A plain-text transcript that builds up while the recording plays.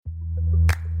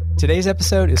Today's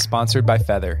episode is sponsored by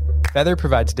Feather. Feather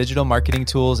provides digital marketing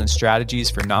tools and strategies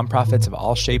for nonprofits of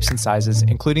all shapes and sizes,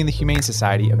 including the Humane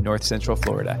Society of North Central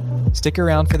Florida. Stick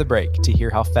around for the break to hear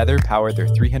how Feather powered their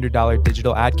 $300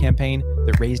 digital ad campaign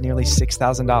that raised nearly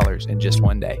 $6,000 in just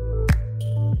one day.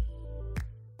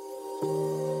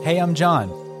 Hey, I'm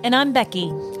John. And I'm Becky.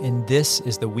 And this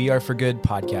is the We Are for Good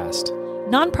podcast.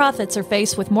 Nonprofits are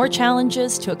faced with more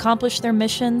challenges to accomplish their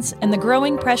missions and the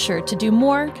growing pressure to do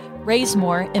more, raise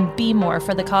more, and be more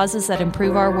for the causes that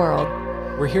improve our world.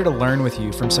 We're here to learn with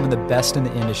you from some of the best in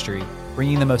the industry,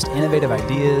 bringing the most innovative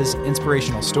ideas,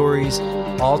 inspirational stories,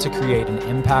 all to create an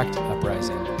impact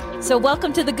uprising. So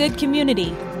welcome to the Good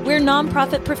Community. We're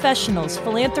nonprofit professionals,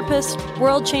 philanthropists,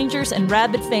 world changers, and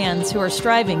rabid fans who are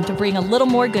striving to bring a little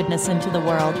more goodness into the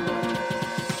world.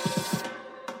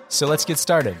 So let's get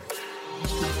started.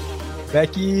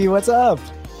 Becky, what's up?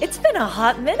 It's been a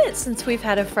hot minute since we've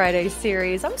had a Friday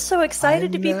series. I'm so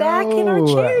excited to be back in our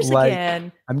chairs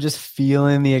again. I'm just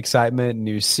feeling the excitement.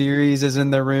 New series is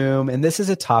in the room. And this is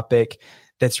a topic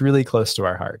that's really close to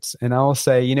our hearts. And I will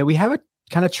say, we have a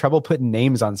kind of trouble putting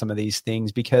names on some of these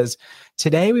things because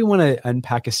today we want to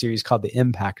unpack a series called the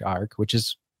Impact Arc, which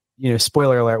is,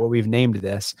 spoiler alert, what we've named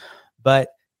this. But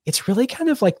it's really kind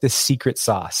of like the secret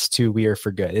sauce to We Are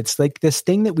for Good. It's like this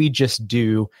thing that we just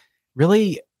do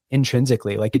really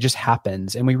intrinsically, like it just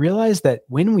happens. And we realize that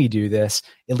when we do this,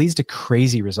 it leads to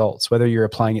crazy results, whether you're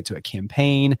applying it to a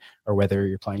campaign or whether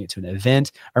you're applying it to an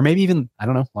event, or maybe even,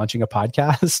 launching a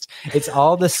podcast. It's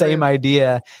all the same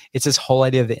idea. It's this whole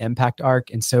idea of the impact arc.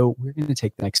 And so we're going to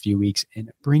take the next few weeks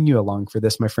and bring you along for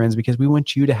this, my friends, because we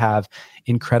want you to have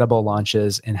incredible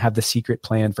launches and have the secret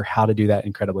plan for how to do that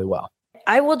incredibly well.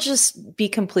 I will just be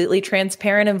completely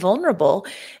transparent and vulnerable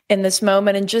in this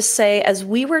moment and just say, as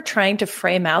we were trying to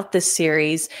frame out this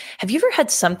series, have you ever had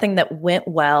something that went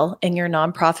well in your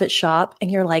nonprofit shop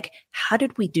and you're like, how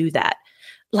did we do that?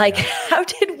 How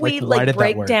did we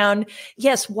break down?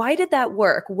 Yes. Why did that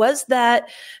work? Was that,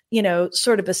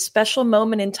 sort of a special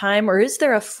moment in time, or is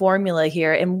there a formula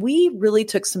here? And we really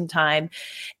took some time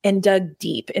and dug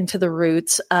deep into the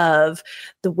roots of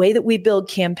the way that we build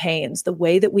campaigns, the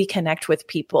way that we connect with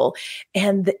people,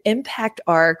 and the impact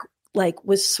arc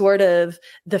was sort of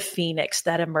the phoenix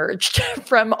that emerged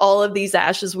from all of these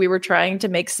ashes we were trying to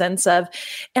make sense of.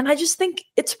 And I just think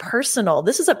it's personal.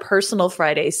 This is a personal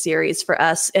Friday series for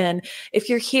us. And if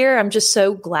you're here, I'm just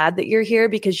so glad that you're here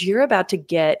because you're about to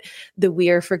get the We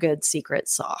Are for Good secret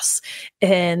sauce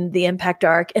and the impact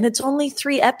arc. And it's only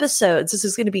 3 episodes. This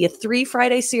is going to be a 3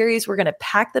 Friday series. We're going to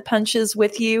pack the punches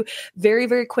with you very,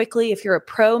 very quickly. If you're a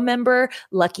pro member,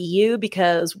 lucky you,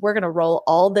 because we're going to roll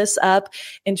all this up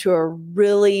into a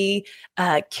really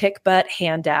kick butt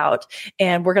handout,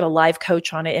 and we're going to live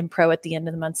coach on it in pro at the end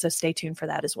of the month. So stay tuned for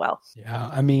that as well.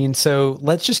 Yeah. So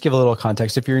let's just give a little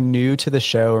context. If you're new to the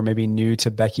show or maybe new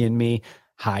to Becky and me,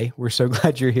 hi, we're so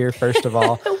glad you're here, first of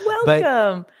all. Welcome.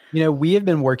 But, we have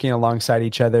been working alongside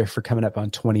each other for coming up on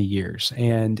 20 years.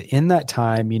 And in that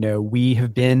time, we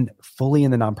have been fully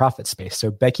in the nonprofit space.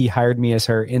 So Becky hired me as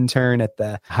her intern at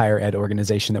the higher ed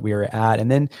organization that we were at.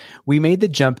 And then we made the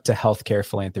jump to healthcare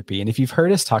philanthropy. And if you've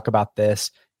heard us talk about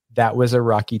this, that was a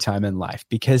rocky time in life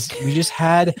because we just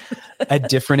had a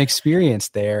different experience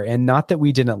there. And not that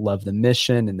we didn't love the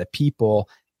mission and the people,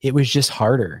 it was just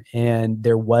harder. And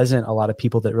there wasn't a lot of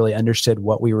people that really understood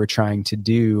what we were trying to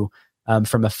do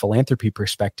from a philanthropy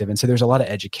perspective. And so there's a lot of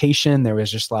education. There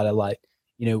was just a lot of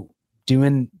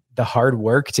doing the hard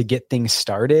work to get things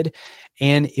started.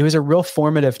 And it was a real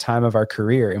formative time of our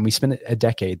career. And we spent a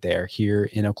decade there here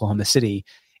in Oklahoma City.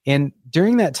 And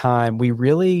during that time, we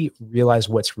really realized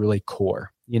what's really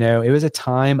core. It was a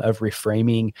time of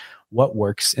reframing what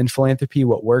works in philanthropy,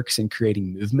 what works in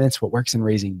creating movements, what works in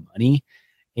raising money.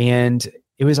 And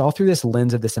it was all through this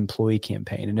lens of this employee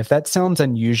campaign. And if that sounds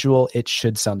unusual, it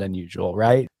should sound unusual,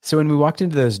 right? So when we walked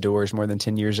into those doors more than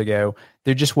 10 years ago,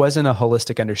 there just wasn't a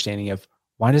holistic understanding of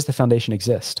why does the foundation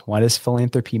exist? Why does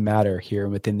philanthropy matter here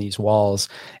within these walls?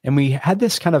 And we had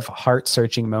this kind of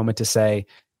heart-searching moment to say,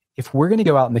 if we're going to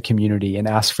go out in the community and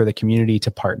ask for the community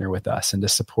to partner with us and to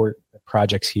support the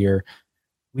projects here,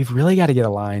 we've really got to get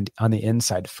aligned on the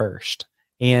inside first.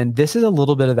 And this is a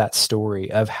little bit of that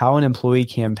story of how an employee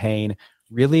campaign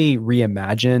really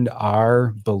reimagined our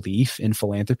belief in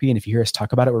philanthropy. And if you hear us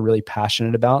talk about it, we're really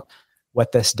passionate about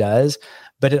what this does.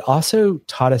 But it also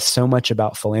taught us so much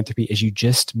about philanthropy as you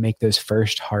just make those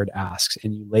first hard asks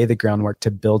and you lay the groundwork to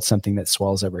build something that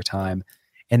swells over time.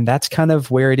 And that's kind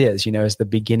of where it is, is the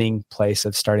beginning place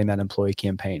of starting that employee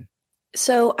campaign.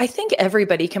 So I think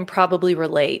everybody can probably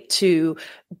relate to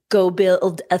go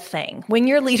build a thing. When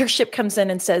your leadership comes in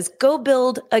and says, go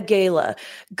build a gala,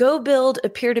 go build a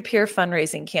peer-to-peer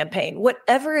fundraising campaign,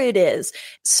 whatever it is.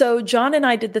 So John and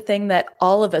I did the thing that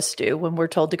all of us do when we're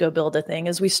told to go build a thing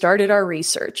is we started our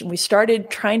research and we started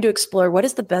trying to explore what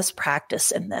is the best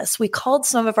practice in this. We called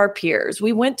some of our peers.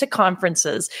 We went to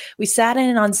conferences. We sat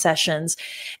in on sessions.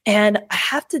 And I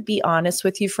have to be honest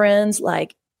with you, friends,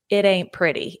 like, it ain't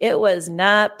pretty. It was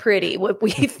not pretty what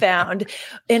we found.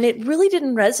 And it really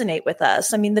didn't resonate with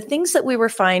us. I mean, the things that we were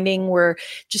finding were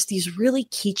just these really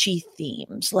kitschy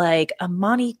themes, like a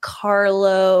Monte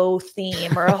Carlo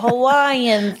theme or a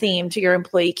Hawaiian theme to your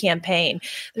employee campaign.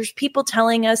 There's people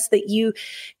telling us that you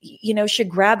should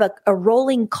grab a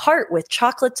rolling cart with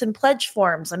chocolates and pledge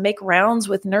forms and make rounds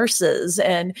with nurses.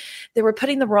 And they were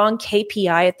putting the wrong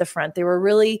KPI at the front. They were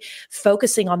really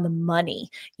focusing on the money,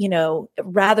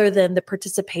 rather than the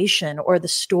participation or the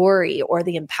story or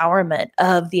the empowerment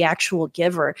of the actual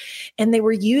giver. And they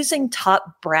were using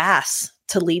top brass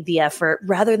to lead the effort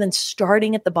rather than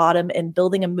starting at the bottom and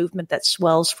building a movement that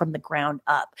swells from the ground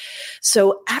up.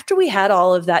 So after we had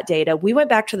all of that data, we went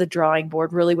back to the drawing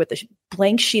board really with a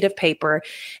blank sheet of paper,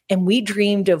 and we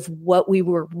dreamed of what we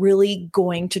were really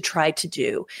going to try to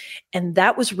do. And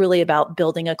that was really about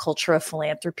building a culture of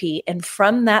philanthropy. And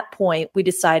from that point, we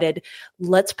decided,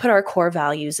 let's put our core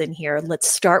values in here.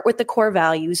 Let's start with the core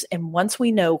values. And once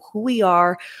we know who we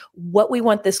are, what we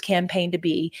want this campaign to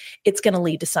be, it's going to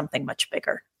lead to something much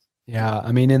bigger. Yeah.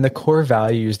 I mean, in the core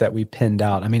values that we pinned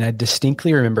out, I mean, I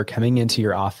distinctly remember coming into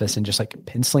your office and just like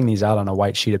penciling these out on a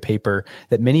white sheet of paper,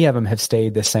 that many of them have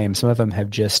stayed the same. Some of them have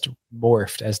just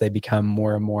morphed as they become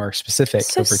more and more specific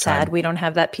so over time. Sad we don't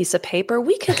have that piece of paper.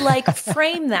 We could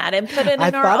frame that and put it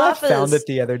in our office. I found it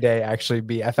the other day,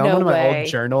 actually. I found one of my old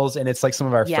journals, and it's like some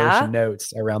of our first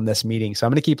notes around this meeting. So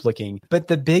I'm going to keep looking. But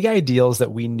the big ideals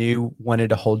that we knew wanted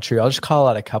to hold true, I'll just call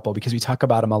out a couple because we talk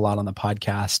about them a lot on the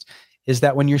podcast, is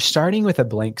that when you're starting with a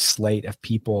blank slate of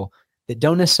people that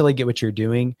don't necessarily get what you're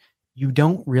doing, you're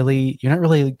not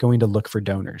really going to look for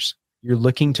donors. You're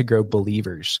looking to grow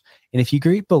believers. And if you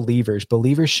greet believers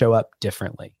show up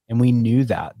differently. And we knew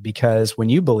that because when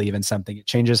you believe in something, it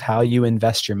changes how you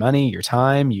invest your money, your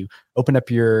time, you open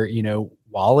up your,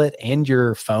 wallet and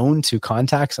your phone to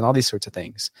contacts and all these sorts of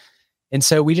things. And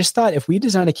so we just thought if we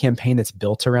design a campaign that's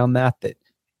built around that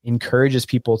encourages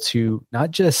people to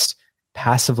not just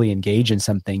passively engage in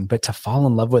something, but to fall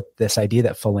in love with this idea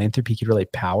that philanthropy could really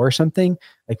power something,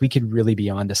 like we could really be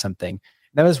onto something.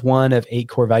 That was one of 8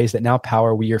 core values that now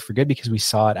power We Are for Good because we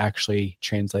saw it actually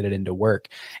translated into work.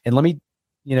 And let me,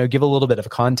 give a little bit of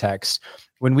context.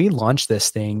 When we launched this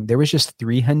thing, there was just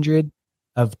 300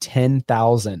 of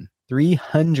 10,000.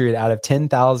 300 out of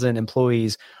 10,000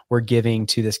 employees were giving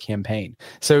to this campaign.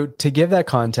 So to give that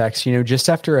context, just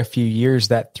after a few years,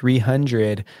 that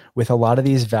 300 with a lot of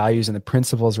these values and the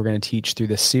principles we're going to teach through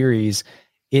this series,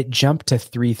 it jumped to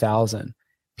 3,000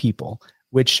 people,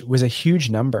 which was a huge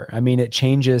number. I mean, it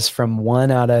changes from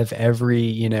 1 out of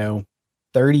every,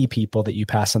 30 people that you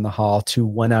pass in the hall to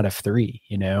 1 out of 3,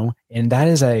 and that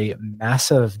is a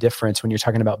massive difference when you're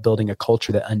talking about building a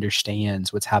culture that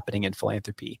understands what's happening in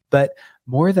philanthropy. But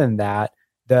more than that,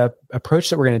 the approach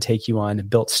that we're going to take you on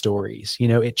built stories.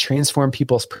 It transformed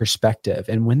people's perspective.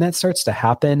 And when that starts to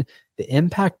happen, the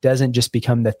impact doesn't just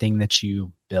become the thing that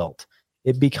you built.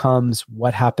 It becomes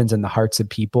what happens in the hearts of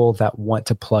people that want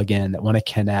to plug in, that want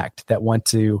to connect, that want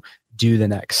to do the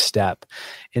next step.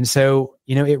 And so,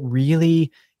 it really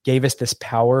gave us this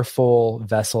powerful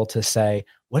vessel to say,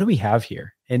 what do we have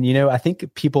here? And, I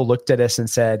think people looked at us and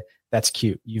said, that's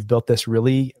cute. You've built this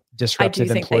really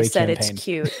disruptive employee campaign. I do think they said it's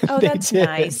cute. Oh, that's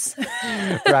nice.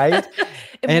 Right?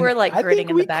 And we're like grinning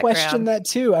in the background. We questioned that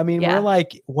too. I mean, we're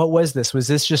like, what was this? Was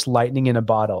this just lightning in a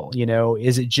bottle?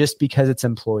 Is it just because it's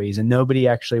employees and nobody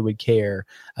actually would care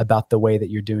about the way that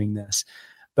you're doing this?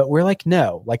 But we're like,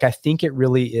 no, I think it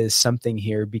really is something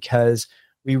here because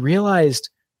we realized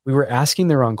we were asking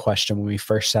the wrong question when we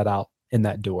first set out in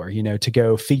that door, to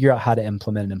go figure out how to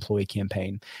implement an employee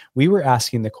campaign. We were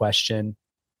asking the question,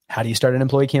 how do you start an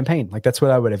employee campaign? That's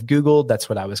what I would have Googled. That's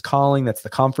what I was calling. That's the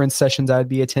conference sessions I would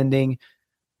be attending.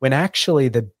 When actually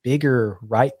the bigger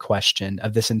right question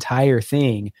of this entire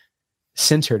thing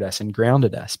centered us and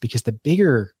grounded us, because the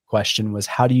bigger question was,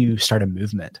 how do you start a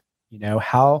movement?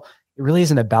 How it really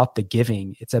isn't about the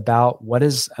giving. It's about what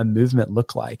does a movement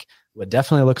look like? Well, it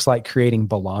definitely looks like creating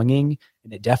belonging.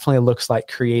 And it definitely looks like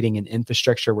creating an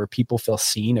infrastructure where people feel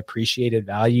seen, appreciated,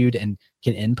 valued, and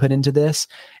can input into this.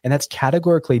 And that's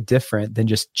categorically different than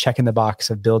just checking the box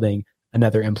of building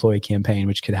another employee campaign,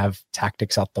 which could have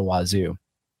tactics out the wazoo.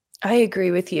 I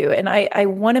agree with you. And I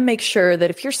want to make sure that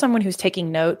if you're someone who's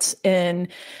taking notes in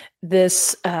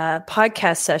this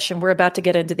podcast session, we're about to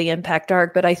get into the impact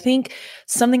arc, but I think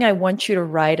something I want you to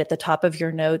write at the top of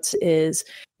your notes is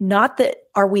not that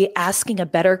are we asking a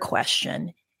better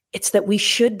question? It's that we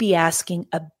should be asking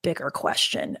a bigger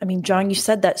question. I mean, John, you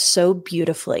said that so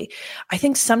beautifully. I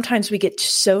think sometimes we get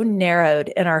so narrowed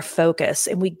in our focus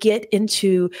and we get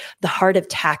into the heart of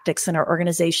tactics in our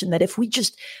organization that if we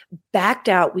just backed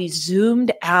out, we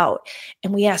zoomed out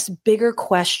and we asked bigger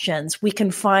questions, we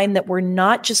can find that we're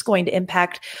not just going to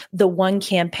impact the one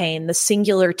campaign, the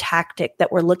singular tactic that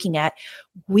we're looking at.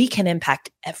 We can impact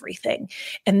everything.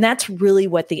 And that's really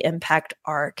what the impact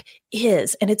arc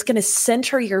is. And it's going to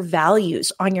center your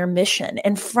values on your mission.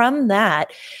 And from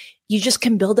that, you just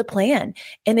can build a plan.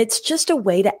 And it's just a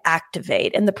way to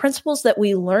activate. And the principles that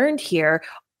we learned here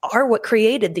are what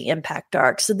created the impact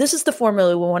arc. So this is the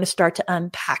formula we want to start to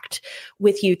unpack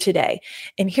with you today.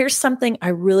 And here's something I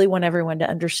really want everyone to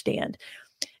understand.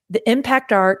 The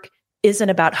impact arc isn't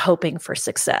about hoping for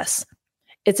success.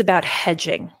 It's about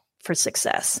hedging for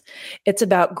success. It's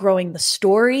about growing the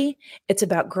story. It's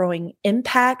about growing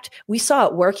impact. We saw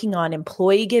it working on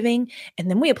employee giving,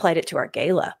 and then we applied it to our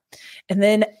gala. And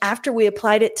then after we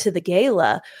applied it to the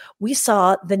gala, we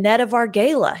saw the net of our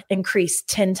gala increase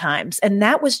 10 times. And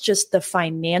that was just the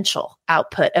financial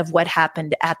output of what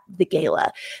happened at the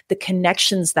gala, the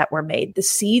connections that were made, the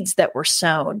seeds that were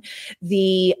sown,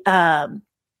 the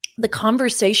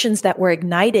conversations that were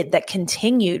ignited that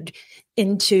continued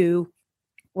into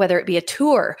whether it be a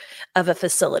tour of a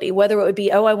facility, whether it would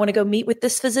be, oh, I want to go meet with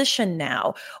this physician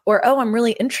now, or, oh, I'm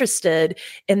really interested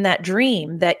in that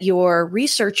dream that your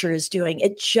researcher is doing.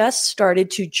 It just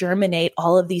started to germinate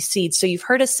all of these seeds. So you've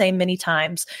heard us say many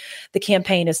times, the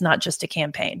campaign is not just a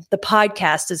campaign. The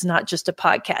podcast is not just a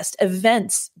podcast.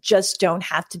 Events just don't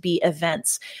have to be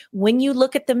events. When you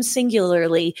look at them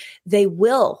singularly, they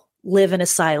will live in a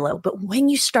silo. But when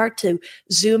you start to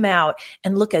zoom out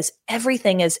and look as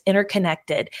everything is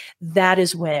interconnected, that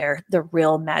is where the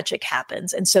real magic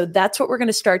happens. And so that's what we're going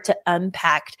to start to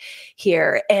unpack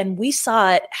here. And we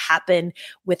saw it happen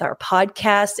with our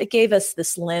podcast. It gave us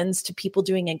this lens to people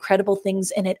doing incredible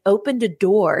things, and it opened a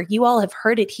door. You all have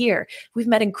heard it here. We've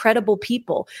met incredible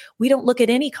people. We don't look at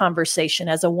any conversation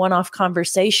as a one-off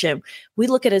conversation. We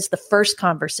look at it as the first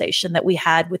conversation that we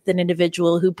had with an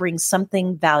individual who brings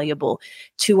something valuable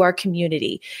to our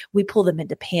community. We pull them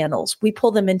into panels. We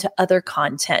pull them into other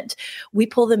content. We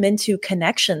pull them into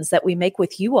connections that we make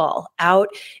with you all out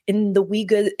in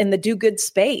the do good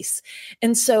space.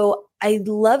 And so I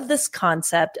love this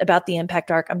concept about the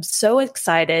impact arc. I'm so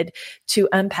excited to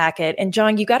unpack it. And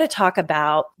John, you got to talk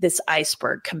about this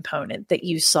iceberg component that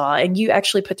you saw. And you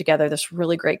actually put together this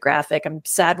really great graphic. I'm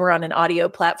sad we're on an audio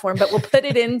platform, but we'll put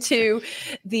it into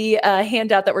the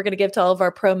handout that we're going to give to all of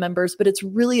our pro members. But it's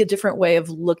really a different way of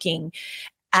looking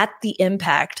at the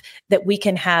impact that we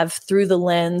can have through the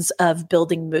lens of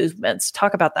building movements.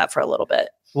 Talk about that for a little bit.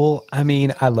 Well, I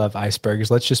mean, I love icebergs.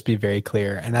 Let's just be very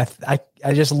clear. And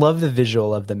I just love the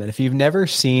visual of them. And if you've never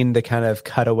seen the kind of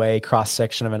cutaway cross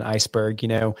section of an iceberg, you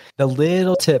know, the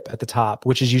little tip at the top,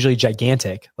 which is usually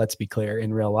gigantic, let's be clear,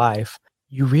 in real life,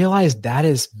 you realize that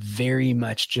is very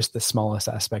much just the smallest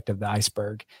aspect of the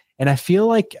iceberg. And I feel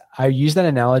like I use that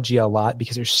analogy a lot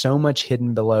because there's so much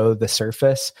hidden below the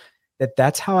surface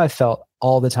that's how I felt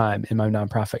all the time in my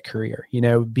nonprofit career. You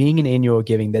know, being an annual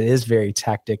giving that is very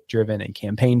tactic driven and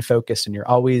campaign focused, and you're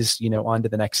always, you know, on to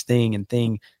the next thing and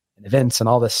events and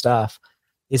all this stuff.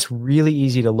 It's really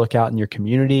easy to look out in your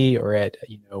community or at,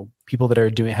 you know, people that are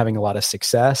having a lot of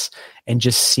success and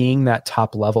just seeing that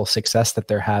top level success that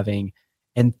they're having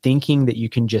and thinking that you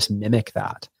can just mimic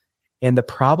that. And the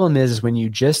problem is when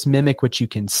you just mimic what you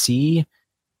can see,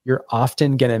 you're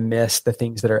often going to miss the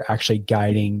things that are actually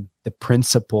guiding the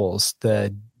principles,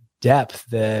 the depth,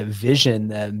 the vision,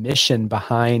 the mission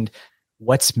behind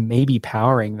what's maybe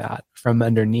powering that from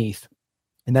underneath.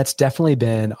 And that's definitely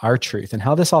been our truth. And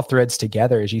how this all threads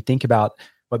together as you think about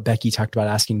what Becky talked about,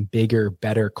 asking bigger,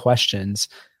 better questions.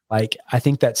 Like, I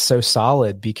think that's so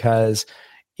solid because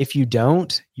if you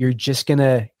don't, you're just going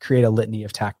to create a litany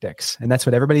of tactics. And that's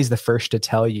what everybody's the first to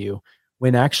tell you,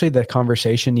 when actually the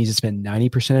conversation needs to spend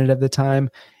 90% of the time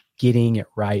getting it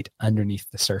right underneath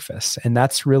the surface. And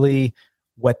that's really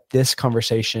what this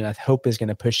conversation, I hope, is going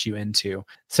to push you into.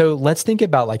 So let's think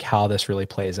about like how this really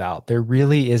plays out. There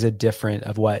really is a difference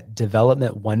of what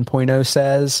development 1.0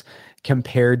 says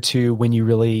compared to when you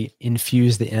really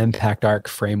infuse the impact arc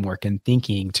framework and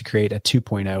thinking to create a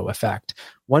 2.0 effect.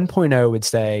 1.0 would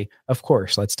say, of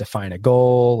course, let's define a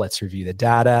goal. Let's review the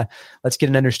data. Let's get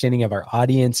an understanding of our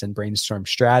audience and brainstorm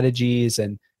strategies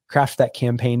and craft that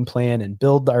campaign plan and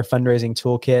build our fundraising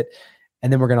toolkit,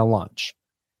 and then we're going to launch.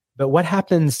 But what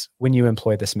happens when you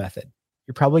employ this method?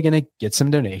 You're probably going to get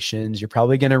some donations. You're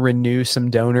probably going to renew some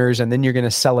donors, and then you're going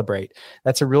to celebrate.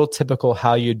 That's a real typical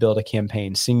how you'd build a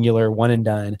campaign, singular, one and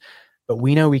done. But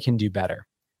we know we can do better,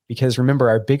 because remember,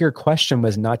 our bigger question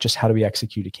was not just how do we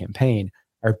execute a campaign.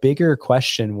 Our bigger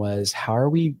question was, how are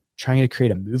we trying to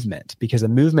create a movement? Because a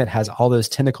movement has all those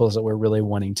tentacles that we're really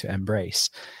wanting to embrace.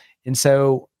 And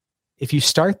so if you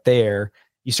start there,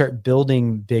 you start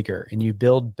building bigger and you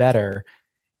build better.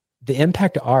 The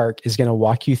Impact Arc is going to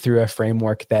walk you through a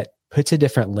framework that puts a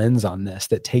different lens on this,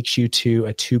 that takes you to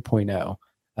a 2.0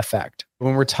 effect.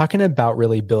 When we're talking about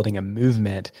really building a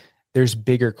movement, there's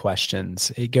bigger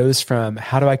questions. It goes from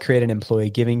how do I create an employee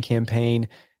giving campaign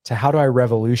to how do I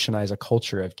revolutionize a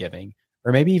culture of giving?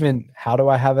 Or maybe even how do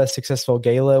I have a successful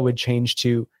gala would change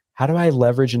to how do I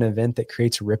leverage an event that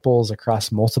creates ripples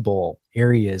across multiple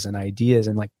areas and ideas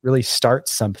and like really start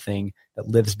something that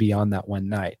lives beyond that one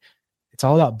night. It's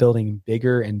all about building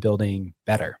bigger and building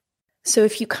better. So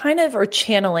if you kind of are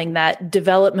channeling that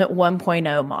development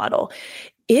 1.0 model,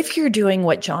 if you're doing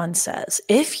what John says,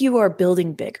 if you are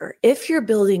building bigger, if you're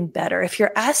building better, if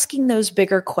you're asking those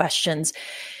bigger questions,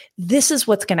 this is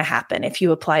what's going to happen if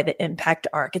you apply the Impact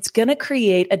Arc. It's going to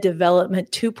create a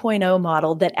development 2.0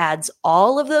 model that adds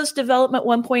all of those development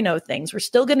 1.0 things. We're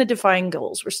still going to define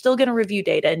goals. We're still going to review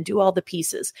data and do all the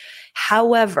pieces.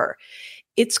 However,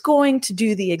 it's going to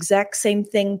do the exact same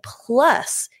thing.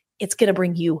 Plus, it's going to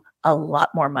bring you a lot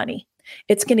more money.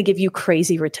 It's going to give you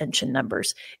crazy retention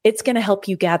numbers. It's going to help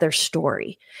you gather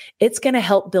story. It's going to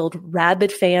help build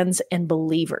rabid fans and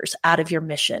believers out of your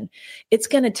mission. It's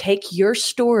going to take your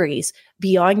stories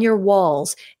beyond your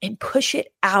walls and push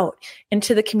it out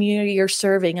into the community you're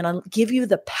serving, and I'll give you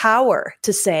the power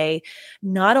to say,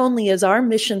 not only is our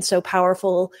mission so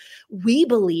powerful, we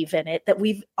believe in it, that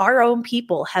our own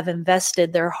people have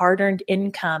invested their hard-earned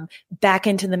income back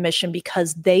into the mission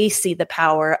because they see the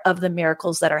power of the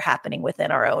miracles that are happening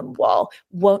within our own wall.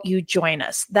 Won't you join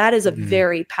us? That is a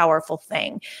very powerful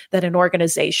thing that an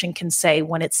organization can say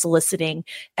when it's soliciting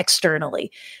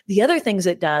externally. The other things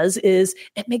it does is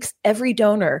it makes every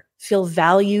donor feel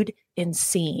valued and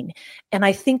seen. And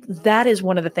I think that is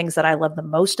one of the things that I love the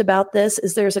most about this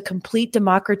is there's a complete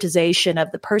democratization of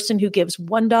the person who gives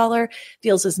 $1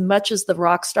 feels as much as the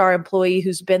rock star employee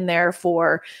who's been there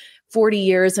for 40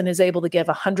 years and is able to give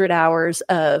 100 hours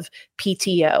of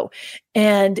PTO.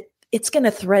 And it's going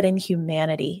to thread in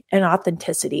humanity and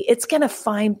authenticity. It's going to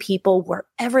find people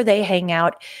wherever they hang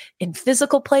out in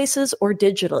physical places or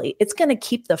digitally. It's going to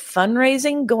keep the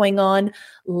fundraising going on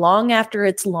long after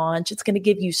its launch. It's going to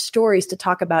give you stories to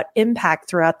talk about impact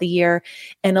throughout the year.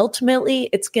 And ultimately,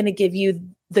 it's going to give you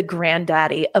the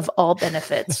granddaddy of all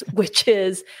benefits, which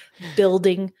is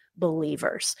building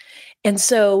believers. And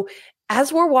so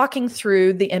as we're walking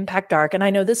through the Impact Arc, and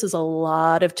I know this is a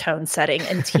lot of tone setting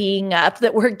and teeing up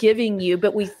that we're giving you,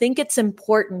 but we think it's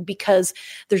important because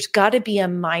there's got to be a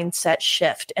mindset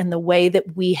shift in the way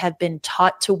that we have been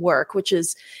taught to work, which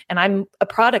is, and I'm a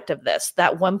product of this,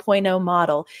 that 1.0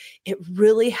 model. It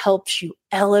really helps you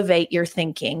elevate your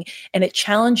thinking, and it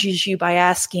challenges you by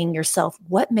asking yourself,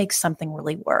 what makes something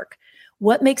really work?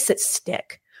 What makes it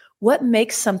stick? What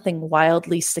makes something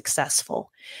wildly successful?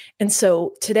 And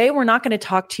so today we're not going to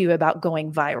talk to you about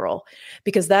going viral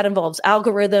because that involves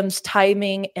algorithms,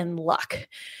 timing, and luck.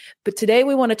 But today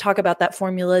we want to talk about that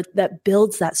formula that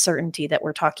builds that certainty that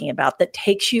we're talking about, that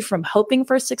takes you from hoping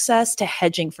for success to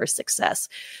hedging for success.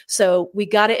 So we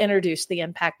got to introduce the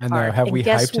Impact Arc. I know. Have we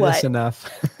hyped this enough?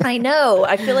 I know.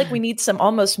 I feel like we need some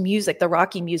almost music, the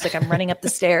Rocky music. I'm running up the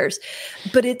stairs.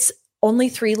 But it's only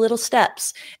 3 little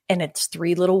steps, and it's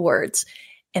 3 little words.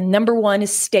 And number 1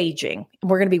 is staging. And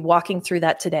we're going to be walking through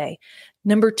that today.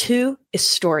 Number 2 is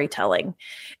storytelling.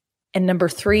 And number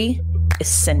 3 is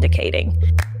syndicating.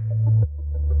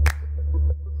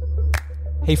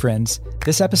 Hey friends,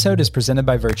 this episode is presented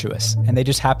by Virtuous, and they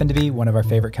just happen to be one of our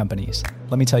favorite companies.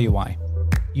 Let me tell you why.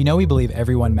 You know we believe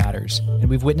everyone matters, and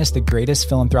we've witnessed the greatest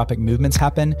philanthropic movements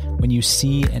happen when you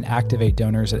see and activate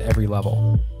donors at every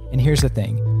level. And here's the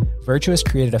thing, Virtuous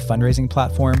created a fundraising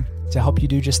platform to help you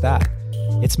do just that.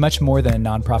 It's much more than a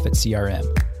nonprofit CRM.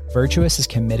 Virtuous is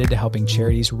committed to helping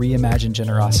charities reimagine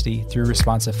generosity through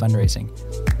responsive fundraising,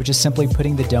 which is simply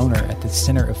putting the donor at the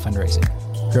center of fundraising,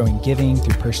 growing giving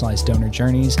through personalized donor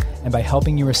journeys, and by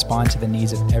helping you respond to the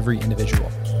needs of every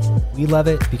individual. We love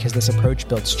it because this approach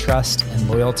builds trust and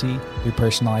loyalty through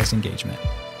personalized engagement.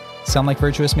 Sound like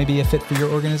Virtuous may be a fit for your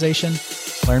organization?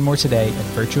 Learn more today at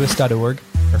virtuous.org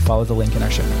or follow the link in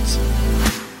our show notes.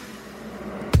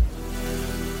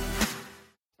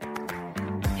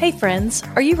 Hey friends,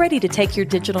 are you ready to take your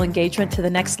digital engagement to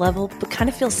the next level but kind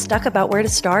of feel stuck about where to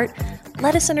start?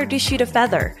 Let us introduce you to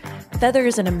Feather. Feather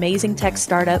is an amazing tech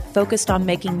startup focused on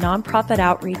making nonprofit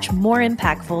outreach more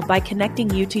impactful by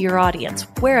connecting you to your audience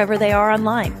wherever they are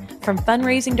online. From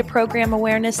fundraising to program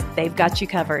awareness, they've got you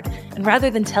covered. And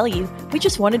rather than tell you, we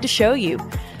just wanted to show you.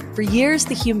 For years,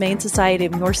 the Humane Society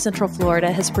of North Central Florida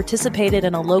has participated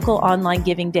in a local online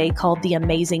giving day called The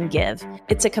Amazing Give.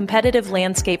 It's a competitive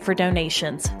landscape for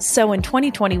donations. So in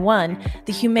 2021,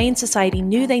 the Humane Society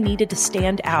knew they needed to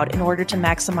stand out in order to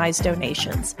maximize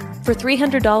donations. For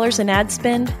 $300 in ad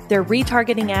spend, their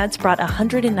retargeting ads brought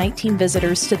 119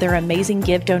 visitors to their Amazing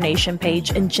Give donation page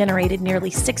and generated nearly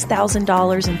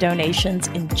 $6,000 in donations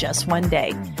in just one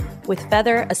day. With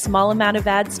Feather, a small amount of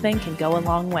ad spend can go a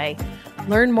long way.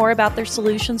 Learn more about their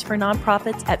solutions for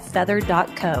nonprofits at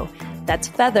feather.co. That's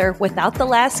feather without the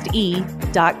last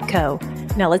E.co.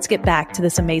 Now let's get back to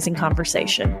this amazing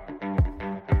conversation.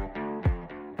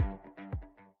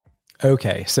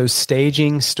 Okay, so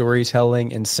staging,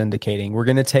 storytelling, and syndicating. We're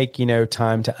going to take,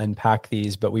 time to unpack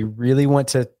these, but we really want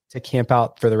to camp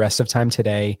out for the rest of time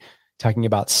today talking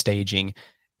about staging.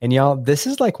 And y'all, this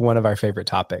is like one of our favorite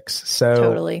topics. So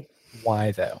Totally.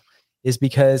 Why though? Is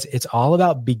because it's all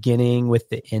about beginning with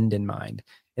the end in mind.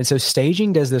 And so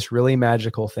staging does this really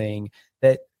magical thing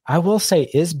that I will say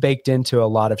is baked into a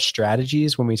lot of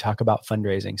strategies when we talk about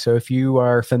fundraising. So if you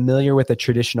are familiar with a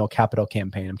traditional capital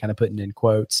campaign, I'm kind of putting in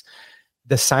quotes,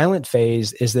 the silent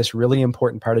phase is this really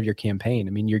important part of your campaign.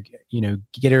 I mean, you're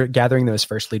gathering those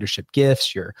first leadership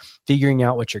gifts, you're figuring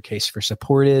out what your case for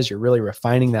support is, you're really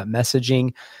refining that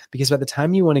messaging, because by the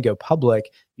time you want to go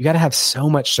public, you got to have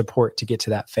so much support to get to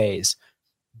that phase.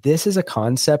 This is a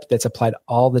concept that's applied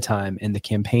all the time in the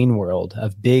campaign world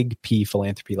of big P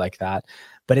philanthropy like that,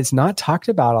 but it's not talked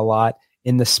about a lot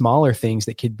in the smaller things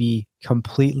that could be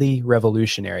completely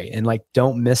revolutionary. And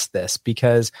don't miss this,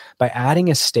 because by adding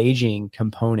a staging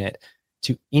component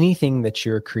to anything that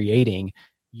you're creating,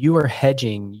 you are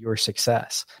hedging your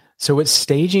success. So what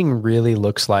staging really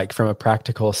looks like from a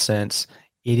practical sense,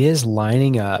 it is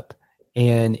lining up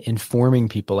and informing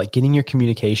people, getting your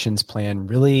communications plan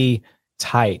really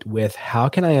tight with how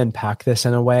can I unpack this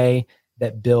in a way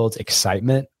that builds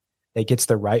excitement, that gets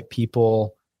the right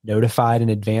people notified in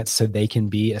advance so they can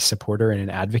be a supporter and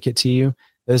an advocate to you.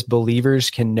 Those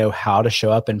believers can know how to show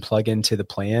up and plug into the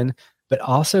plan, but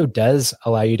also does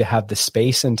allow you to have the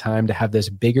space and time to have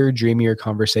those bigger, dreamier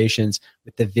conversations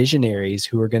with the visionaries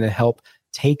who are going to help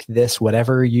take this,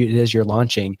 whatever it is you're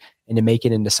launching, and to make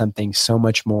it into something so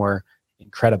much more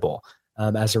incredible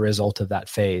as a result of that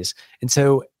phase. And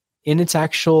so in its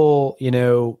actual,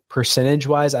 percentage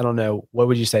wise, I don't know, what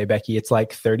would you say, Becky? It's like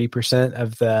 30%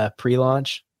 of the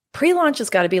pre-launch? Pre-launch has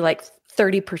got to be like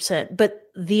 30%, but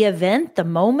the event, the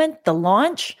moment, the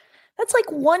launch, that's like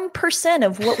 1%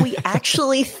 of what we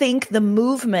actually think the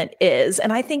movement is.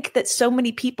 And I think that so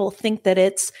many people think that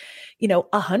it's,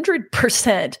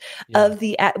 100% of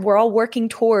we're all working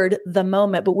toward the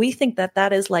moment, but we think that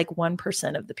that is like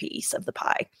 1% of the piece of the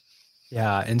pie.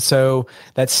 Yeah. And so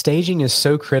that staging is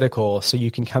so critical. So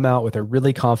you can come out with a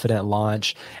really confident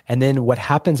launch. And then what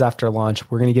happens after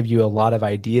launch, we're going to give you a lot of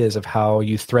ideas of how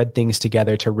you thread things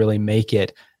together to really make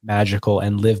it magical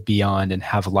and live beyond and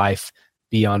have life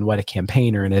beyond what a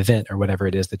campaign or an event or whatever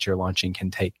it is that you're launching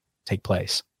can take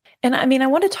place. And I mean, I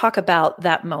want to talk about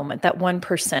that moment, that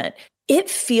 1%. It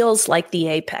feels like the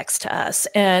apex to us.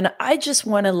 And I just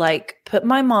want to put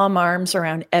my mom arms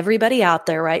around everybody out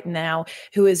there right now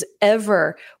who has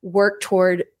ever worked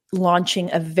toward launching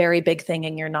a very big thing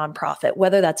in your nonprofit,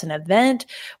 whether that's an event,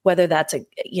 whether that's a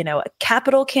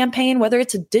capital campaign, whether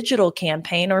it's a digital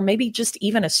campaign, or maybe just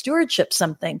even a stewardship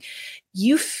something.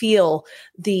 You feel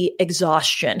the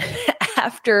exhaustion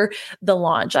after the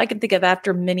launch. I can think of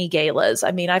after mini galas.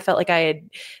 I mean, I felt like I had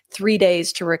 3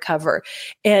 days to recover,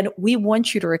 and we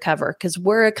want you to recover because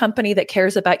we're a company that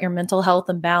cares about your mental health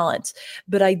and balance.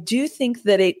 But I do think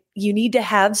that you need to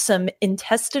have some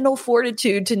intestinal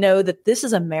fortitude to know that this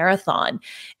is a marathon,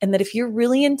 and that if you're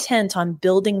really intent on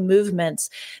building movements,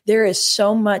 there is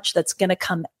so much that's going to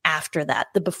come after that,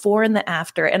 the before and the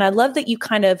after. And I love that you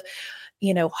kind of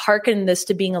hearken this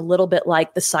to being a little bit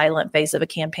like the silent phase of a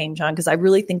campaign, John, because I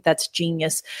really think that's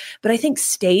genius. But I think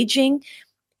staging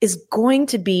is going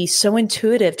to be so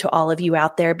intuitive to all of you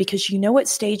out there because you know what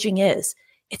staging is.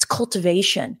 It's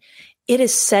cultivation. It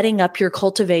is setting up your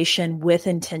cultivation with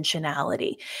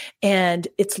intentionality. And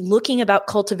it's looking about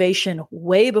cultivation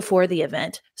way before the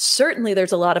event. Certainly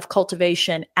there's a lot of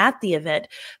cultivation at the event,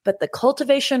 but the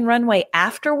cultivation runway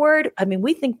afterward, I mean,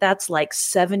 we think that's like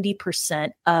 70%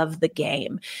 of the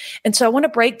game. And so I want to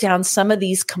break down some of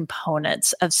these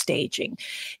components of staging.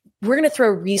 We're going to throw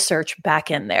research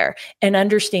back in there and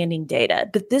understanding data.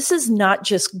 But this is not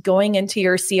just going into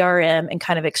your CRM and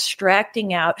kind of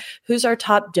extracting out who's our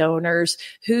top donors,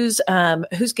 who's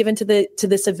given to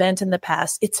this event in the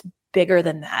past. It's bigger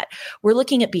than that. We're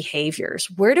looking at behaviors.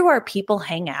 Where do our people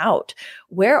hang out?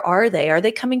 Where are they? Are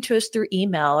they coming to us through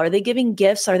email? Are they giving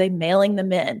gifts? Are they mailing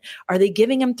them in? Are they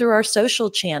giving them through our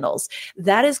social channels?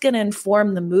 That is going to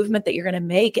inform the movement that you're going to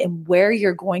make and where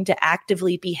you're going to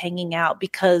actively be hanging out,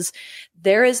 because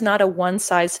there is not a one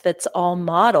size fits all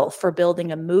model for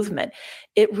building a movement.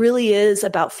 It really is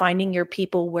about finding your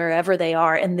people wherever they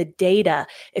are. And the data,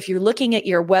 if you're looking at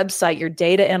your website, your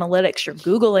data analytics, your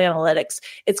Google Analytics,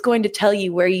 it's going to tell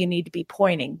you where you need to be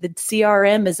pointing. The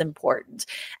CRM is important.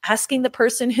 Asking the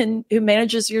person who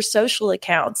manages your social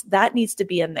accounts, that needs to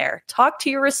be in there. Talk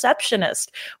to your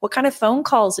receptionist. What kind of phone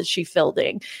calls is she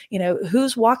fielding?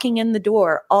 Who's walking in the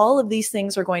door? All of these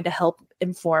things are going to help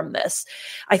inform this.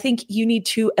 I think you need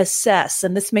to assess,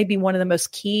 and this may be one of the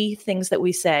most key things that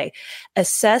we say,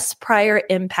 assess prior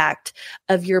impact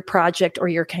of your project or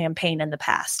your campaign in the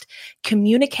past.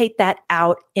 Communicate that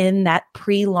out in that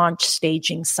pre-launch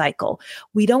staging cycle.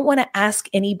 We don't want to ask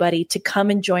anybody to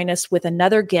come and join us with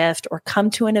another gift or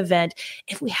come to an event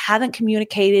if we haven't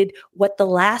communicated what the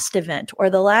last event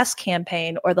or the last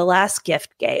campaign or the last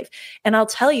gift gave. And I'll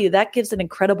tell you, that gives an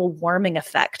incredible warming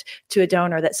effect to a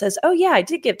donor that says, oh yeah, I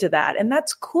did give to that. And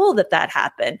that's cool that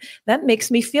happened. That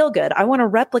makes me feel good. I want to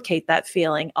replicate that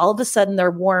feeling. All of a sudden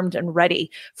they're warmed and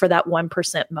ready for that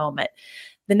 1% moment.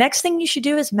 The next thing you should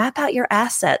do is map out your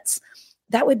assets.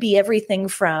 That would be everything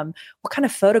from what kind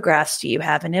of photographs do you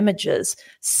have and images,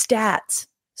 stats,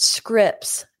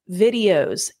 scripts,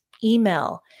 videos,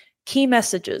 email, key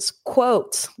messages,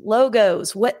 quotes,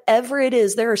 logos, whatever it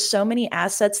is. There are so many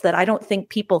assets that I don't think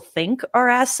people think are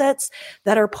assets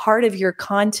that are part of your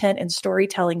content and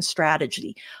storytelling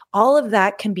strategy. All of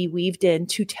that can be weaved in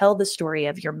to tell the story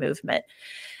of your movement.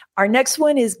 Our next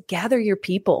one is gather your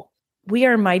people. We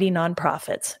are mighty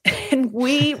nonprofits, and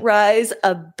we rise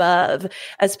above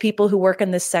as people who work in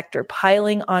this sector,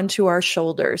 piling onto our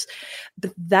shoulders.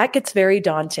 But that gets very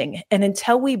daunting. And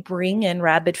until we bring in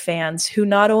rabid fans who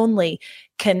not only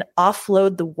can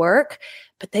offload the work,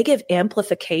 but they give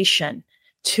amplification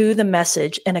to the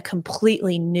message in a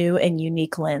completely new and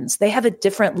unique lens. They have a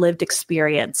different lived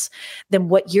experience than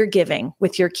what you're giving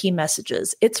with your key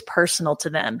messages. It's personal to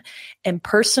them, and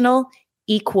personal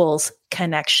equals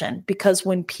connection, because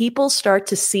when people start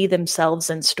to see themselves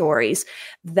in stories,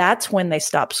 that's when they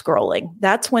stop scrolling.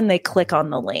 That's when they click on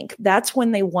the link. That's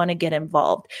when they want to get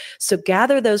involved. So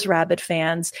gather those rabid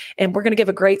fans. And we're going to give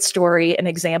a great story, an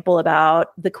example about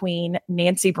the Queen,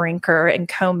 Nancy Brinker and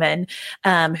Komen,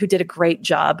 who did a great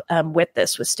job with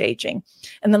staging.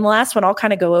 And then the last one I'll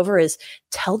kind of go over is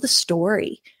tell the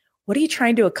story. What are you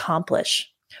trying to accomplish?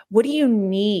 What do you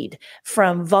need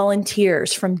from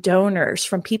volunteers, from donors,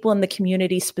 from people in the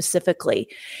community specifically?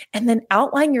 And then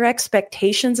outline your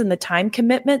expectations and the time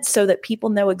commitment so that people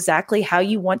know exactly how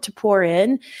you want to pour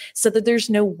in, so that there's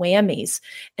no whammies.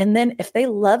 And then if they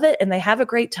love it and they have a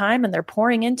great time and they're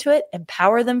pouring into it,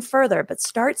 empower them further. But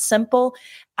start simple,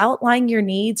 outline your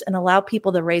needs, and allow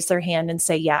people to raise their hand and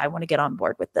say, yeah, I want to get on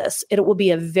board with this. It will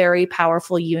be a very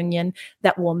powerful union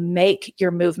that will make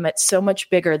your movement so much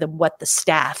bigger than what the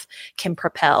staff can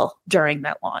propel during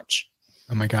that launch.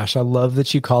 Oh my gosh, I love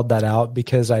that you called that out,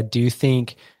 because I do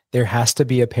think there has to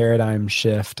be a paradigm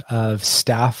shift of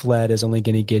staff-led is only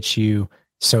going to get you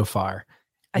so far.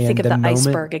 I think of the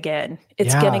iceberg again.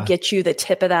 It's going to get you the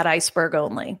tip of that iceberg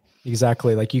only.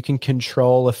 Exactly. Like you can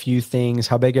control a few things,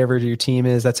 how big ever your team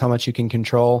is, that's how much you can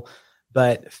control.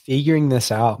 But figuring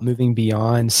this out, moving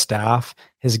beyond staff,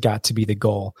 has got to be the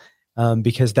goal,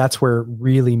 because that's where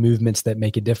really movements that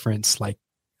make a difference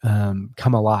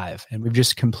come alive. And we've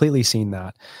just completely seen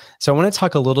that. So I want to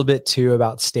talk a little bit too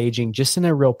about staging, just in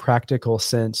a real practical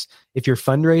sense. If you're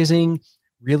fundraising,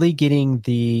 really getting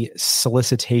the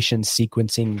solicitation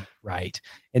sequencing right.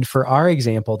 And for our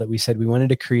example that we said we wanted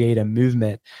to create a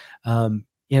movement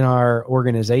in our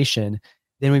organization,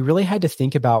 then we really had to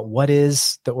think about what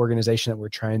is the organization that we're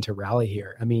trying to rally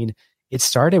here. I mean, it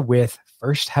started with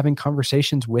first having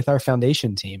conversations with our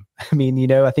foundation team. I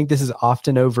mean, I think this is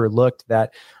often overlooked,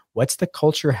 that what's the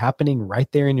culture happening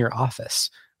right there in your office?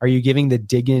 Are you giving the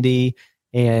dignity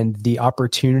and the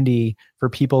opportunity for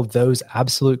people, those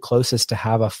absolute closest, to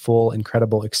have a full,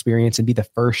 incredible experience and be the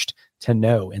first to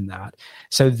know in that.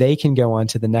 So they can go on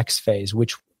to the next phase,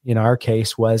 which in our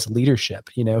case was leadership.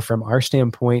 From our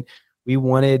standpoint, we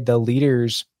wanted the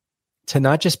leaders to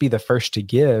not just be the first to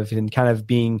give and kind of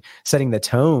setting the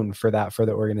tone for that for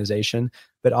the organization,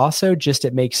 but also just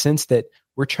it makes sense that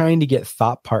we're trying to get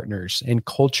thought partners and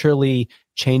culturally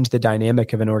change the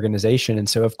dynamic of an organization. And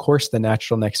so, of course, the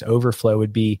natural next overflow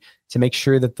would be to make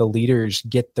sure that the leaders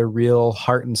get the real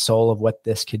heart and soul of what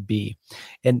this could be.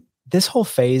 And this whole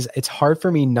phase, it's hard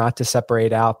for me not to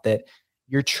separate out that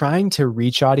you're trying to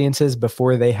reach audiences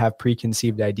before they have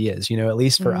preconceived ideas. At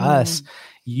least for us,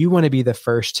 you want to be the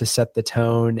first to set the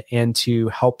tone and to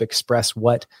help express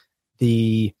what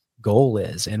the goal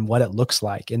is and what it looks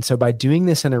like. And so by doing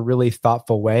this in a really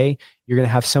thoughtful way, you're going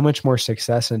to have so much more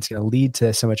success, and it's going to lead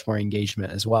to so much more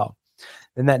engagement as well.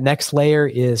 Then that next layer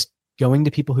is going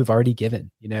to people who've already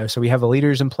given, so we have the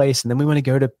leaders in place, and then we want to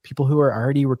go to people who are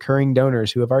already recurring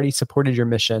donors, who have already supported your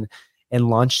mission, and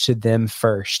launch to them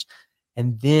first.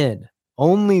 And then,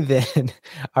 only then,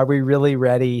 are we really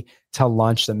ready to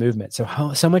launch the movement.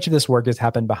 So much of this work has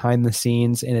happened behind the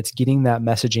scenes, and it's getting that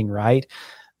messaging right.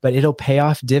 But it'll pay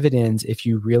off dividends if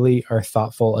you really are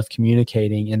thoughtful of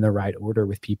communicating in the right order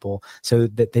with people so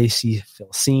that they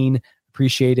feel seen,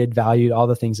 appreciated, valued, all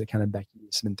the things that kind of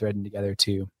Becky's been threading together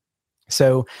too.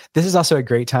 So this is also a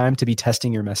great time to be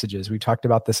testing your messages. We talked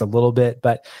about this a little bit,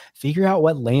 but figure out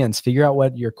what lands, figure out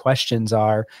what your questions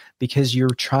are, because you're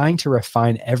trying to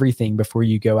refine everything before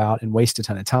you go out and waste a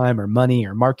ton of time or money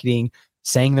or marketing,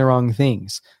 saying the wrong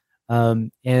things.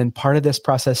 And part of this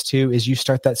process too is you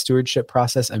start that stewardship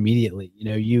process immediately.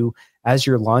 As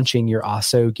you're launching, you're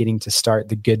also getting to start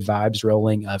the good vibes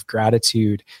rolling of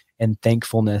gratitude and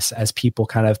thankfulness as people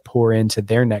kind of pour into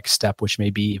their next step, which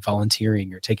may be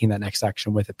volunteering or taking that next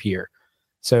action with a peer.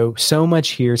 So much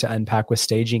here to unpack with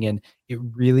staging, and it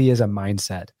really is a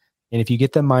mindset. And if you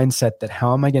get the mindset that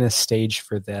how am I going to stage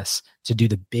for this to do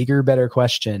the bigger, better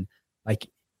question, like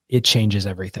it changes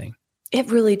everything. It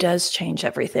really does change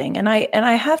everything. And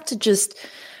I have to just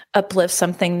uplift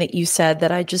something that you said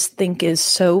that I just think is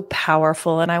so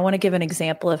powerful. And I want to give an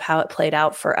example of how it played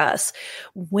out for us.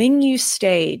 When you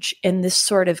stage in this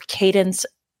sort of cadence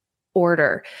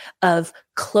order of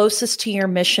closest to your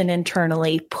mission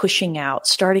internally, pushing out,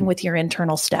 starting with your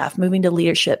internal staff, moving to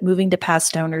leadership, moving to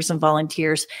past donors and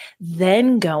volunteers,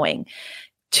 then going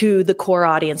to the core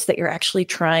audience that you're actually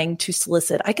trying to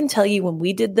solicit. I can tell you when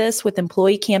we did this with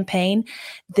Employee Campaign,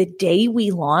 the day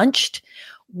we launched,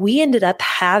 we ended up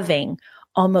having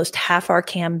almost half our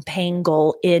campaign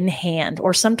goal in hand,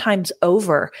 or sometimes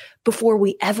over, before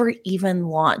we ever even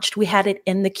launched. We had it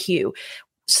in the queue.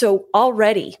 So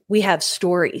already we have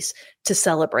stories to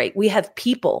celebrate. We have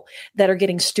people that are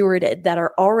getting stewarded that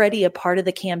are already a part of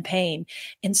the campaign.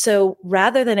 And so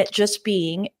rather than it just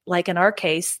being, like in our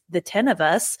case, the 10 of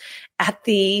us at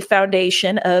the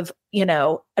foundation of,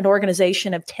 an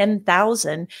organization of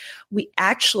 10,000, we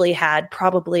actually had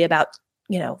probably about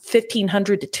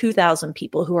 1,500 to 2,000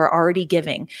 people who are already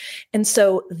giving. And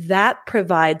so that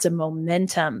provides a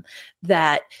momentum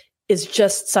that is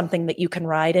just something that you can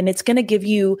ride. And it's going to give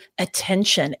you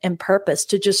attention and purpose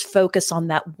to just focus on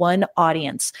that one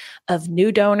audience of new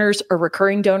donors or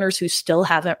recurring donors who still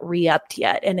haven't re-upped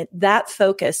yet. And that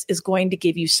focus is going to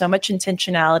give you so much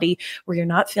intentionality where you're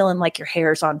not feeling like your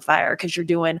hair's on fire because you're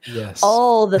doing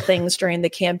all the things during the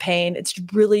campaign. It's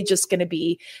really just going to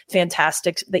be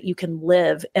fantastic that you can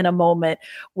live in a moment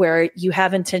where you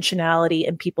have intentionality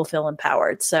and people feel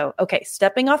empowered. So, okay,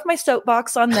 stepping off my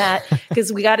soapbox on that,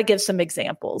 because we got to give some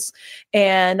examples.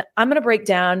 And I'm going to break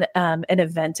down an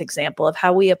event example of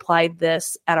how we applied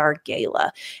this at our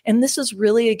gala. And this is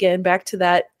really, again, back to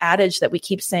that adage that we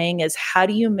keep saying is, how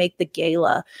do you make the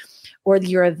gala or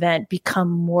your event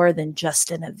become more than just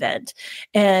an event?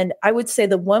 And I would say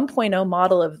the 1.0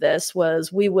 model of this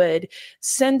was we would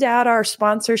send out our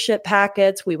sponsorship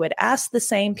packets. We would ask the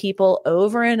same people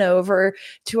over and over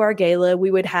to our gala.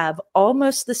 We would have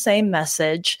almost the same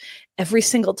message every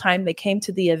single time they came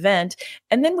to the event.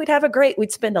 And then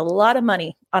we'd spend a lot of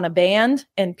money on a band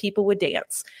and people would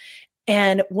dance.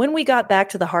 And when we got back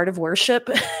to the heart of worship,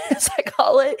 as I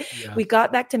call it, we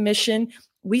got back to mission.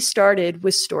 We started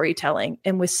with storytelling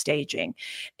and with staging.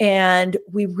 And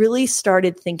we really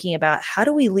started thinking about how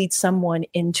do we lead someone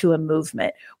into a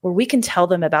movement where we can tell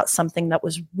them about something that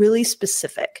was really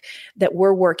specific that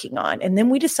we're working on. And then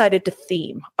we decided to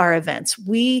theme our events.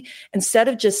 We, instead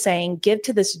of just saying, give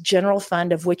to this general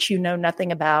fund of which you know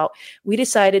nothing about, we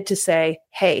decided to say,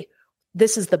 hey,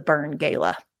 this is the Burn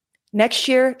Gala. Next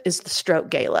year is the stroke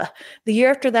gala. The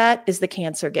year after that is the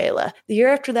cancer gala. The year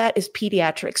after that is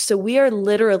pediatrics. So we are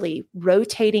literally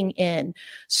rotating in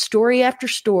story after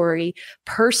story,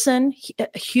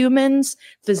 humans,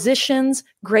 physicians,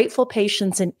 grateful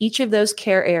patients in each of those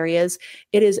care areas.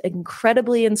 It is an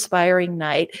incredibly inspiring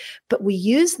night, but we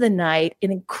use the night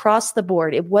and across the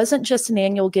board. It wasn't just an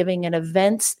annual giving and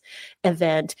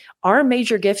event. Our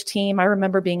major gift team, I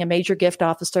remember being a major gift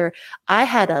officer, I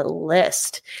had a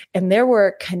list and there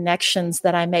were connections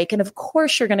that I make. And of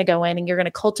course, you're going to go in and you're going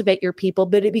to cultivate your people,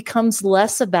 but it becomes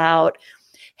less about,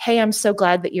 hey, I'm so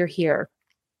glad that you're here,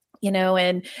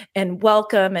 and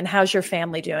welcome. And how's your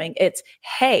family doing? It's,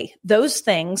 hey, those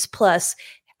things. Plus,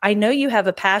 I know you have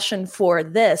a passion for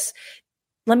this.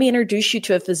 Let me introduce you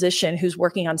to a physician who's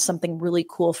working on something really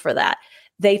cool for that.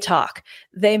 They talk,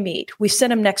 they meet, we sit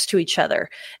them next to each other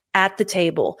at the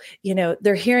table.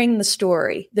 They're hearing the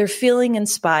story, they're feeling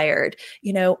inspired.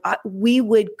 We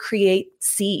would create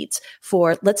seeds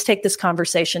for, let's take this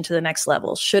conversation to the next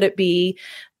level. Should it be,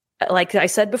 like I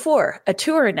said before, a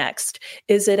tour next?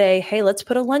 Is it a, hey, let's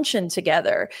put a luncheon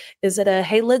together? Is it a,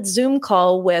 hey, let's Zoom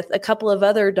call with a couple of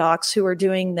other docs who are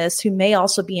doing this, who may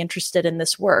also be interested in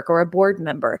this work, or a board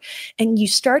member? And you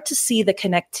start to see the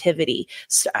connectivity.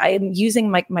 So I'm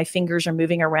using my fingers are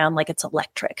moving around like it's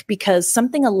electric, because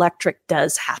something electric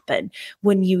does happen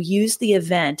when you use the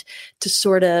event to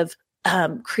sort of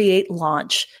create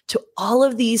launch to all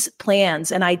of these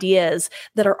plans and ideas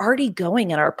that are already going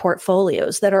in our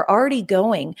portfolios, that are already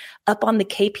going up on the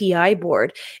KPI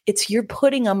board. It's you're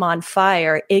putting them on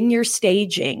fire in your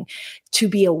staging to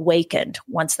be awakened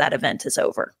once that event is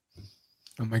over.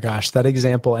 Oh my gosh, that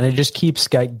example. And it just keeps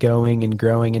going and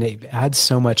growing, and it adds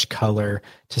so much color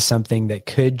to something that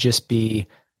could just be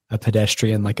a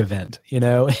pedestrian like event.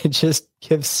 It just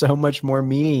gives so much more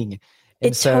meaning.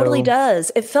 It totally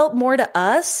does. It felt more to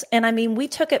us. And I mean, we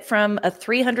took it from a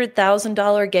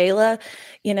 $300,000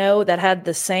 gala, that had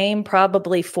the same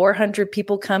probably 400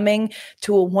 people coming,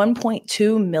 to a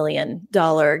 $1.2 million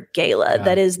gala. Yeah.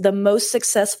 That is the most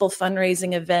successful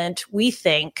fundraising event, we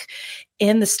think,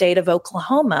 in the state of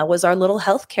Oklahoma. Was our little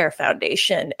healthcare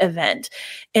foundation event.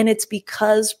 And it's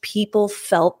because people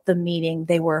felt the meeting.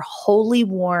 They were wholly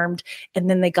warmed, and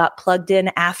then they got plugged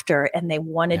in after, and they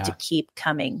wanted to keep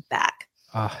coming back.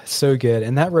 So good.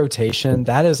 And that rotation,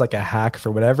 that is like a hack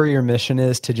for whatever your mission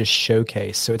is, to just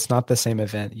showcase. So it's not the same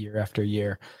event year after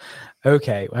year.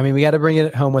 Okay. I mean, we got to bring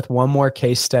it home with one more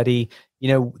case study.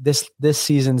 This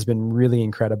season's been really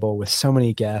incredible with so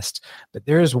many guests, but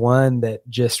there's one that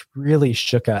just really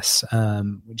shook us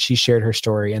when she shared her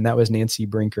story. And that was Nancy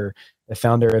Brinker, the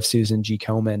founder of Susan G.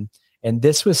 Komen. And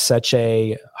this was such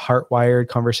a heart-wired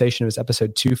conversation. It was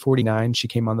episode 249. She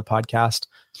came on the podcast,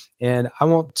 and I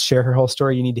won't share her whole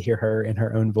story. You need to hear her in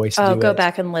her own voice. Go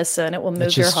back and listen. It will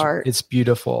move your heart. It's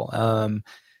beautiful. And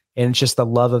it's just the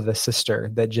love of the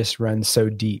sister that just runs so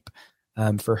deep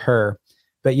for her.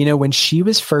 But, when she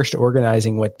was first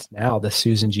organizing what's now the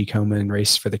Susan G. Komen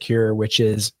Race for the Cure, which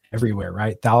is everywhere,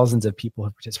 right? Thousands of people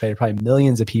have participated, probably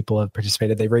millions of people have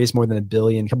participated. They've raised more than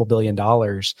a couple $billion.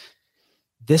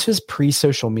 This was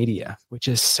pre-social media, which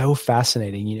is so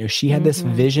fascinating. She had this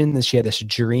vision, that she had this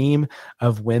dream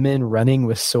of women running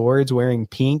with swords, wearing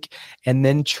pink, and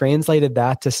then translated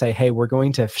that to say, hey, we're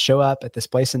going to show up at this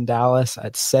place in Dallas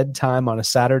at said time on a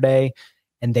Saturday.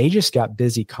 And they just got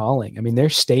busy calling. I mean, their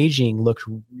staging looked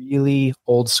really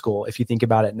old school. If you think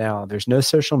about it now, there's no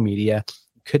social media.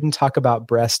 You couldn't talk about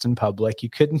breast in public. You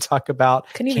couldn't talk about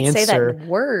cancer. Couldn't even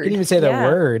say that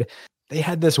word. They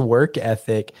had this work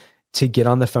ethic to get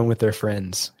on the phone with their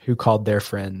friends who called their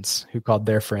friends,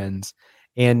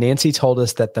 And Nancy told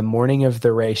us that the morning of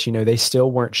the race, they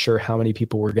still weren't sure how many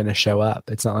people were going to show up.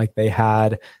 It's not like they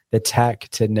had the tech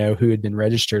to know who had been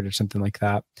registered or something like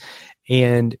that.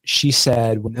 And she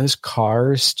said, when those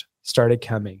cars started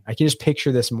coming, I can just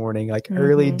picture this morning, like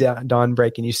early dawn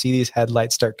break, and you see these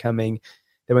headlights start coming,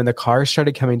 that when the cars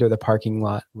started coming to the parking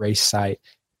lot race site,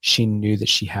 she knew that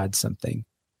she had something.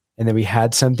 And then we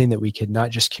had something that we could not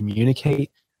just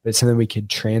communicate, but something we could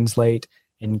translate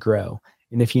and grow.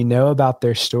 And if you know about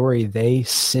their story, they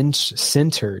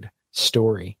centered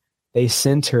story. They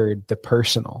centered the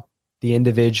personal, the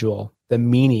individual, the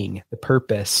meaning, the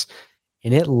purpose.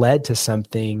 And it led to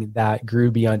something that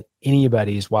grew beyond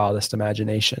anybody's wildest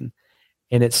imagination.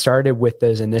 And it started with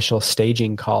those initial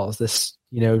staging calls, this,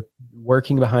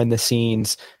 working behind the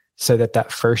scenes so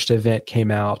that first event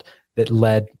came out that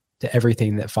led to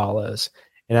everything that follows.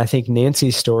 And I think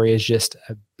Nancy's story is just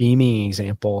a beaming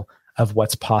example of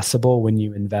what's possible when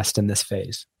you invest in this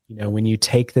phase, when you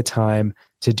take the time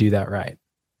to do that right.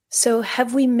 So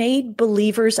have we made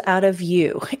believers out of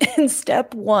you? In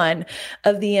step 1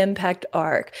 of the Impact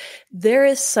Arc, there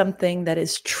is something that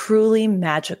is truly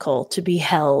magical to be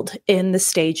held in the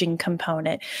staging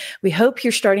component. We hope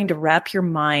you're starting to wrap your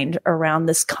mind around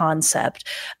this concept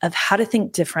of how to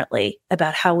think differently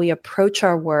about how we approach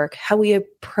our work, how we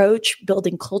approach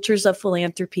building cultures of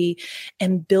philanthropy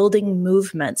and building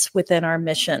movements within our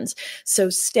missions. So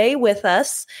stay with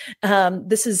us.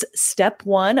 This is step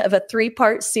 1 of a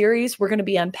 3-part series. We're going to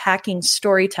be unpacking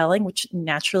storytelling, which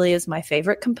naturally is my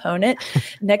favorite component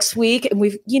next week. And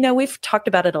we've talked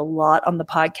about it a lot on the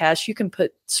podcast. You can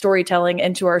put storytelling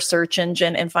into our search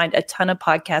engine and find a ton of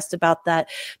podcasts about that.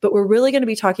 But we're really going to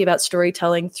be talking about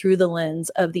storytelling through the lens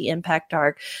of the Impact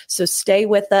Arc. So stay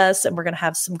with us, and we're going to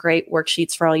have some great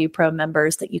worksheets for all you pro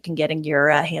members that you can get in your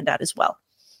handout as well.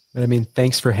 I mean,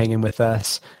 thanks for hanging with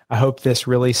us. I hope this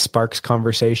really sparks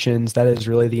conversations. That is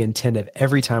really the intent of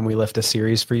every time we lift a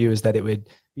series for you, is that it would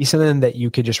be something that you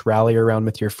could just rally around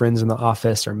with your friends in the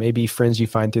office, or maybe friends you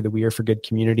find through the We Are for Good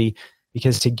community,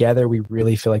 because together we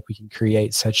really feel like we can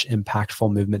create such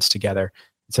impactful movements together.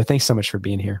 So thanks so much for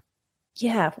being here.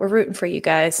 Yeah, we're rooting for you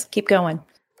guys. Keep going.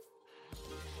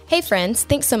 Hey friends,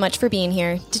 thanks so much for being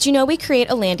here. Did you know we create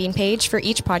a landing page for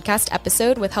each podcast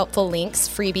episode with helpful links,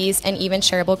 freebies, and even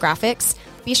shareable graphics?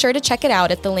 Be sure to check it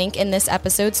out at the link in this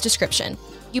episode's description.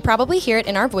 You probably hear it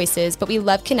in our voices, but we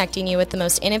love connecting you with the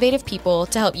most innovative people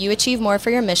to help you achieve more for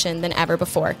your mission than ever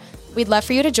before. We'd love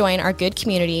for you to join our good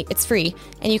community. It's free,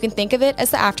 and you can think of it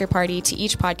as the after party to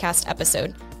each podcast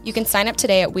episode. You can sign up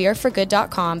today at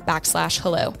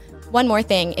weareforgood.com/hello. One more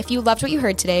thing, if you loved what you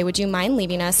heard today, would you mind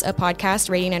leaving us a podcast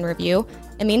rating and review?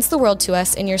 It means the world to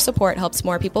us, and your support helps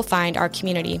more people find our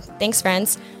community. Thanks,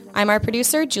 friends. I'm our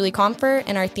producer, Julie Comfer,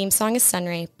 and our theme song is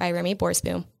Sunray by Remy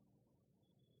Borsboom.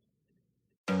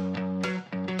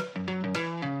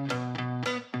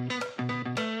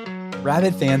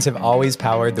 Rabid fans have always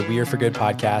powered the We Are for Good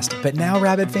podcast, but now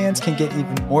Rabid fans can get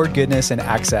even more goodness and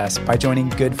access by joining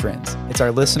Good Friends. It's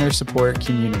our listener support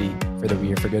community for the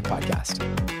We Are for Good podcast.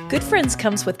 Good Friends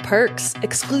comes with perks,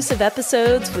 exclusive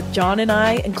episodes with John and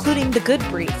I, including the Good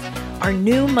Brief, our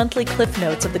new monthly cliff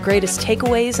notes of the greatest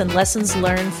takeaways and lessons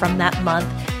learned from that month,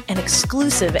 and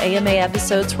exclusive AMA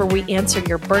episodes where we answer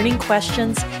your burning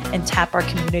questions and tap our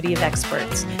community of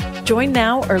experts. Join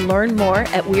now or learn more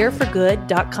at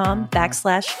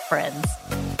weareforgood.com/friends.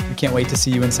 We can't wait to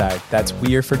see you inside. That's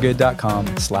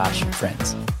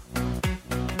weareforgood.com/friends.